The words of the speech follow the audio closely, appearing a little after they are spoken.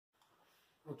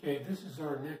Okay, this is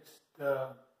our next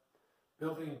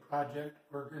building project.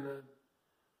 We're going to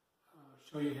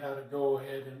show you how to go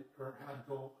ahead or how to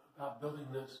go about building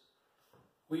this.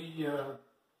 We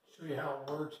show you how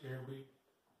it works here.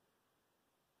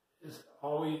 It's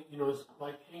always, it's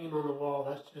like hanging on the wall.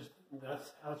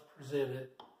 That's how it's presented.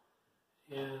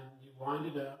 And you wind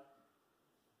it up.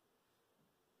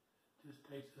 It just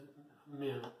takes a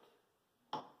minute.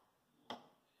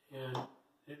 And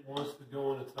it wants to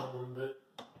go on its own, but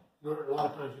a lot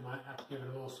of times you might have to give it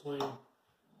a little swing.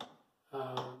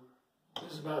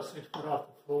 This is about 6 foot off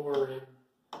the floor, and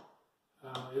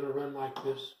it'll run like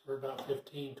this for about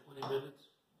 15, 20 minutes.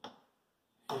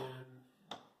 And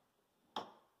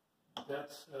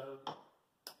that's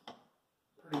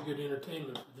pretty good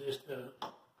entertainment for just a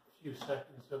few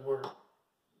seconds of work.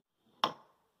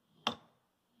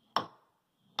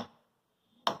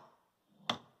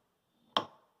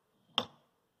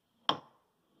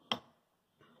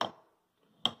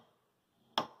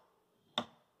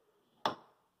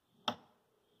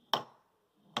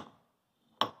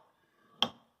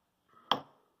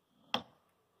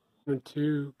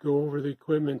 To go over the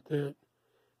equipment that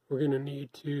we're going to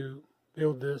need to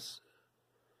build this.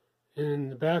 In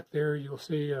the back there you'll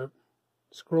see a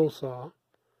scroll saw,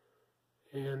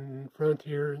 and in front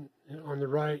here on the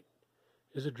right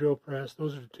is a drill press.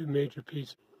 Those are the two major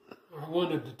pieces. I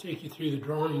wanted to take you through the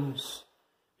drawings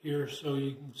here so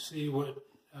you can see what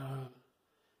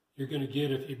you're going to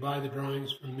get if you buy the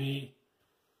drawings from me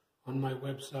on my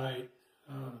website.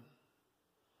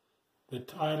 The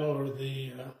title or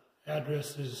the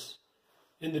address is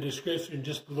in the description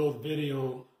just below the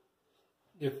video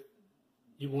if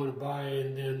you want to buy,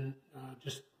 and then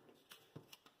just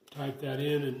type that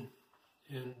in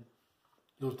and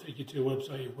it'll take you to a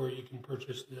website where you can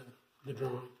purchase the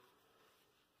drawing.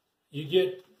 You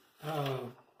get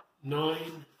 9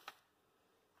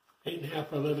 8.5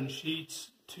 by 11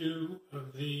 sheets. 2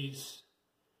 of these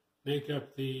make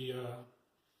up the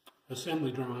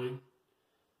assembly drawing,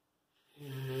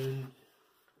 and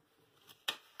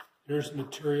there's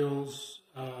materials,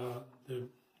 the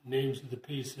names of the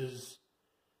pieces,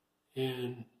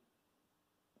 and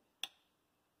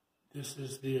this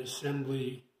is the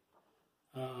assembly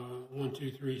 1,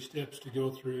 2, 3 steps to go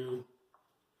through,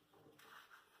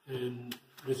 and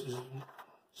this is the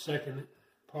second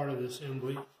part of the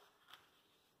assembly.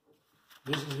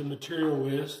 This is the material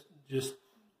list, just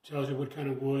tells you what kind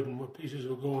of wood and what pieces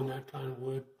will go on that kind of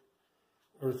wood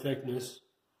or thickness.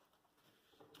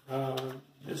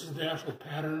 This is the actual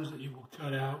patterns that you will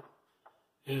cut out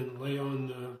and lay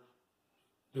on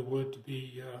the wood to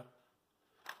be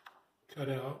cut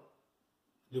out,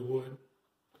 the wood.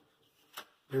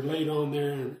 They're laid on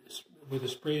there and with a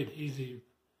spray adhesive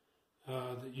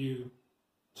that you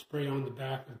spray on the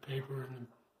back of the paper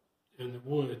and the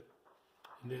wood,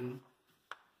 and then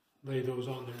lay those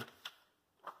on there.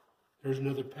 There's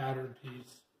another pattern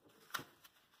piece.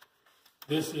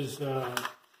 This is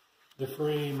the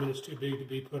frame, and it's too big to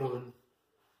be put on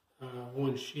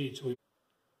one sheet.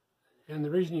 And the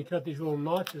reason you cut these little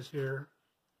notches here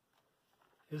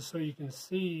is so you can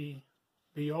see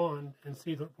beyond and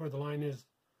see where the line is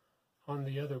on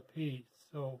the other piece.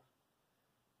 So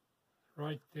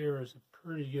right there is a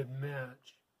pretty good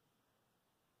match.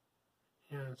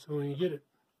 And so when you get it,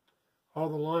 all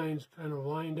the lines kind of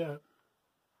lined up,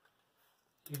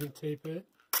 you can tape it.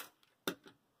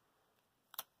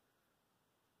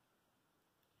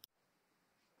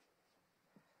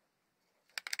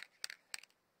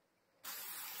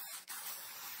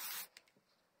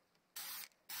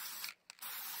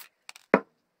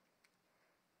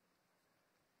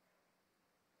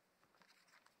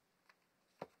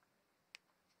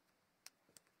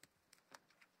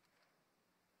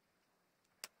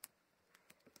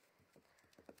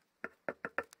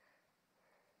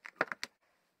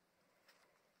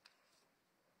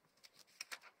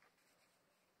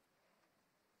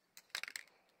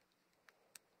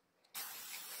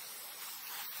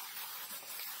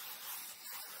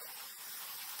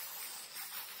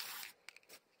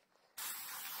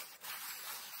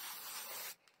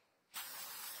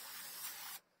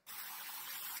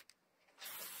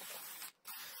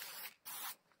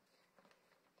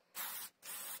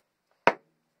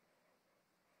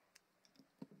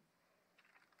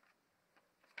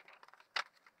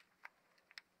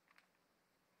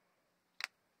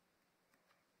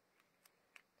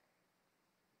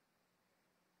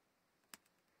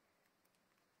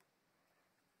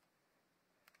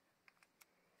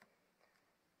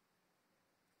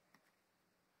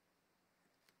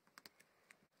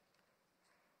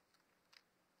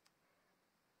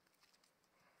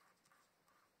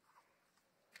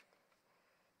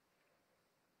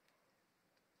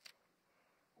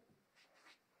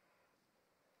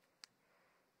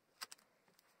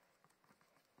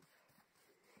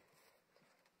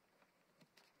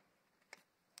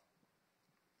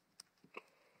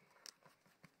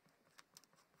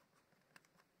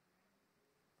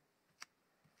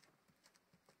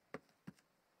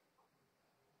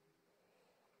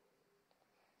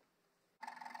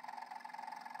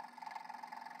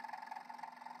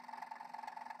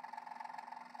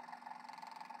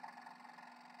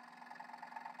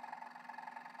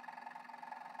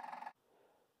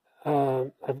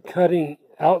 I'm cutting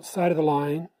outside of the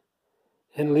line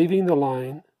and leaving the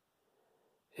line,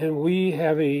 and we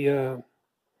have a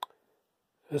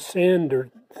sander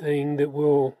thing that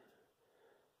will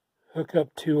hook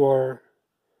up to our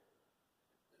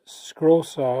scroll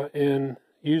saw and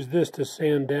use this to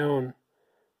sand down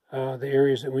the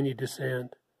areas that we need to sand.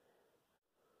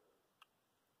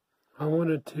 I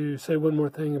wanted to say one more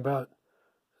thing about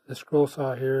the scroll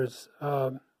saw here is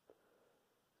the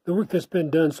work that's been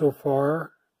done so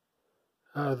far.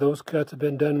 Those cuts have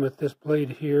been done with this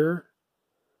blade here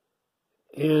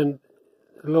and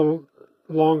a little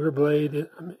longer blade.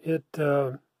 It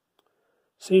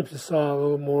seems to saw a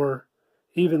little more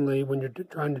evenly when you're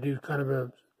trying to do kind of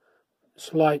a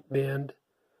slight bend.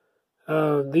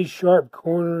 These sharp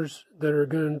corners that are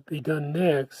going to be done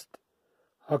next,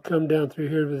 I'll come down through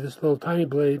here with this little tiny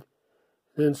blade,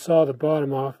 then saw the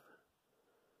bottom off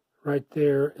right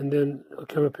there, and then I'll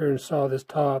come up here and saw this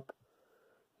top.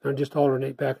 I'll just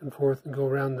alternate back and forth and go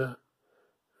around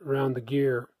the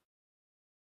gear.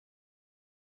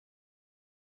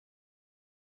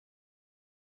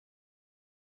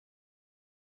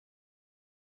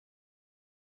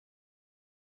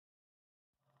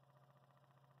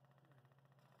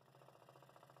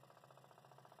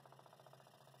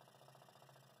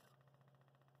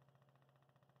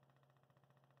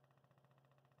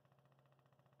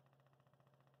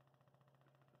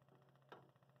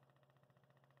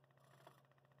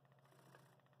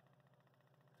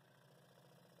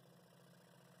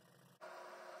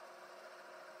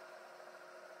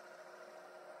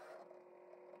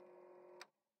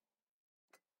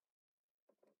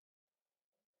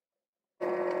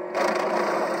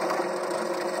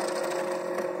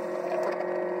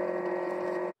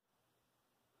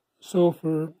 So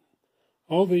for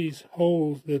all these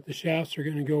holes that the shafts are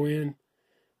going to go in,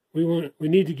 we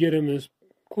need to get them as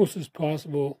close as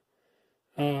possible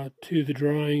to the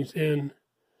drawings. And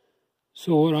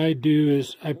so what I do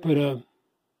is I put a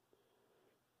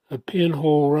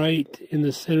pinhole right in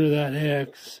the center of that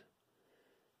X,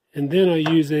 and then I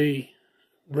use a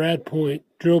brad point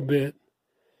drill bit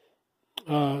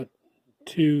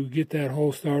to get that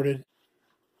hole started.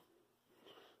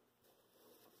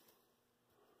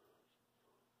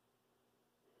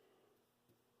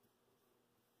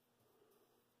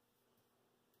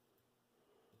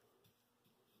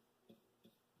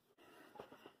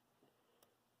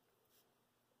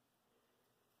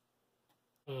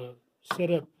 Set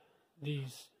up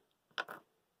these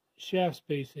shaft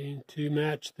spacing to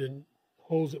match the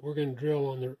holes that we're going to drill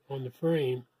on the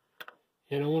frame,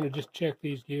 and I want to just check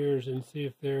these gears and see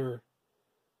if they're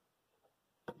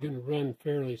going to run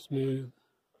fairly smooth.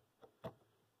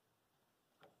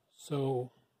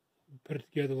 So put it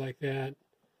together like that.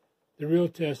 The real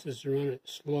test is to run it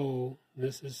slow.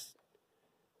 It's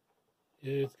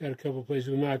got a couple places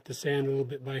we might have to sand a little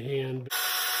bit by hand.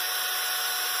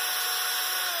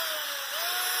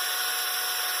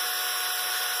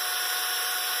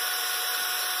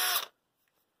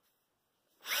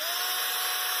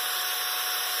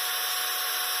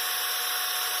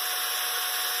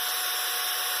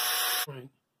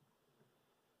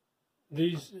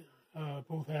 These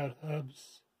both had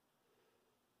hubs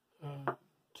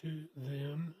to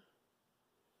them,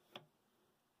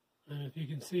 and if you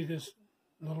can see this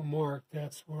little mark,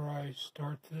 that's where I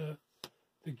start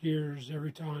the gears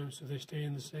every time, so they stay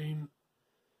in the same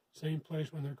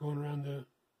place when they're going around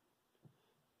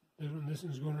this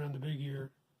one's going around the big gear.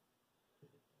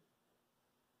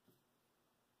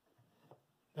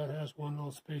 That has one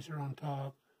little spacer on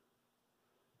top.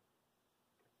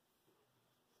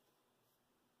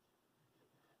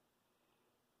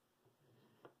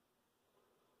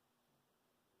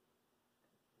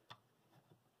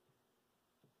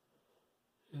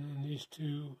 And then these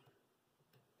two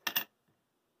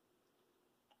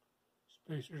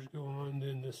spacers go on,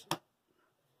 then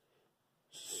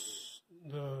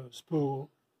the spool.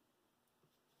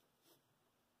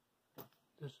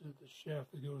 This is the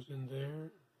shaft that goes in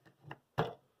there.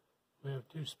 We have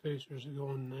two spacers that go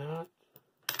on that.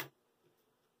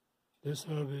 This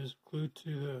hub is glued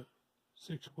to the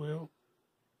 6 wheel.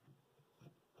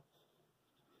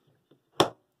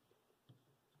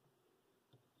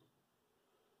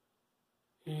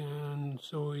 And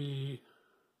so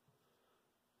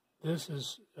this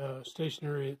is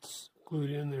stationary, it's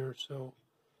glued in there, so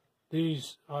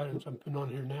these items I'm putting on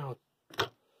here now,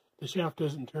 the shaft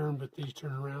doesn't turn, but these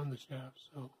turn around the shaft,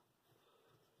 so,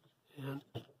 and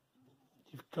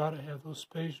you've got to have those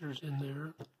spacers in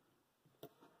there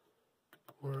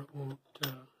where it won't,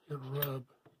 it'll rub.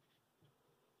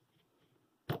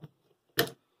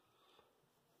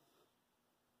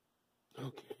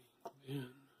 Okay,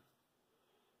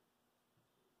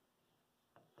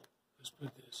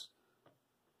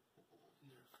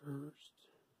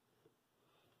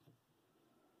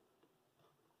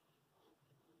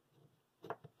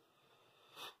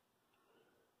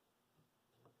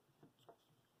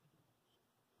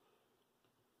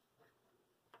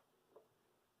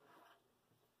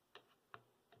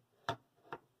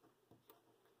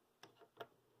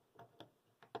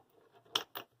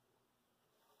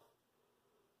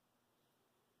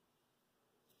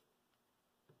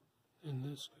 And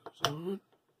this goes on.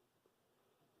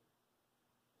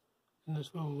 And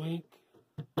this little link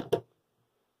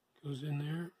goes in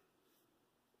there.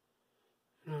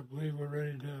 And I believe we're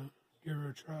ready to give her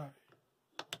a try.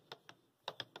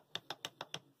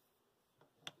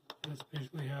 That's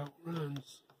basically how it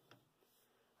runs.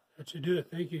 That should do it.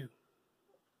 Thank you.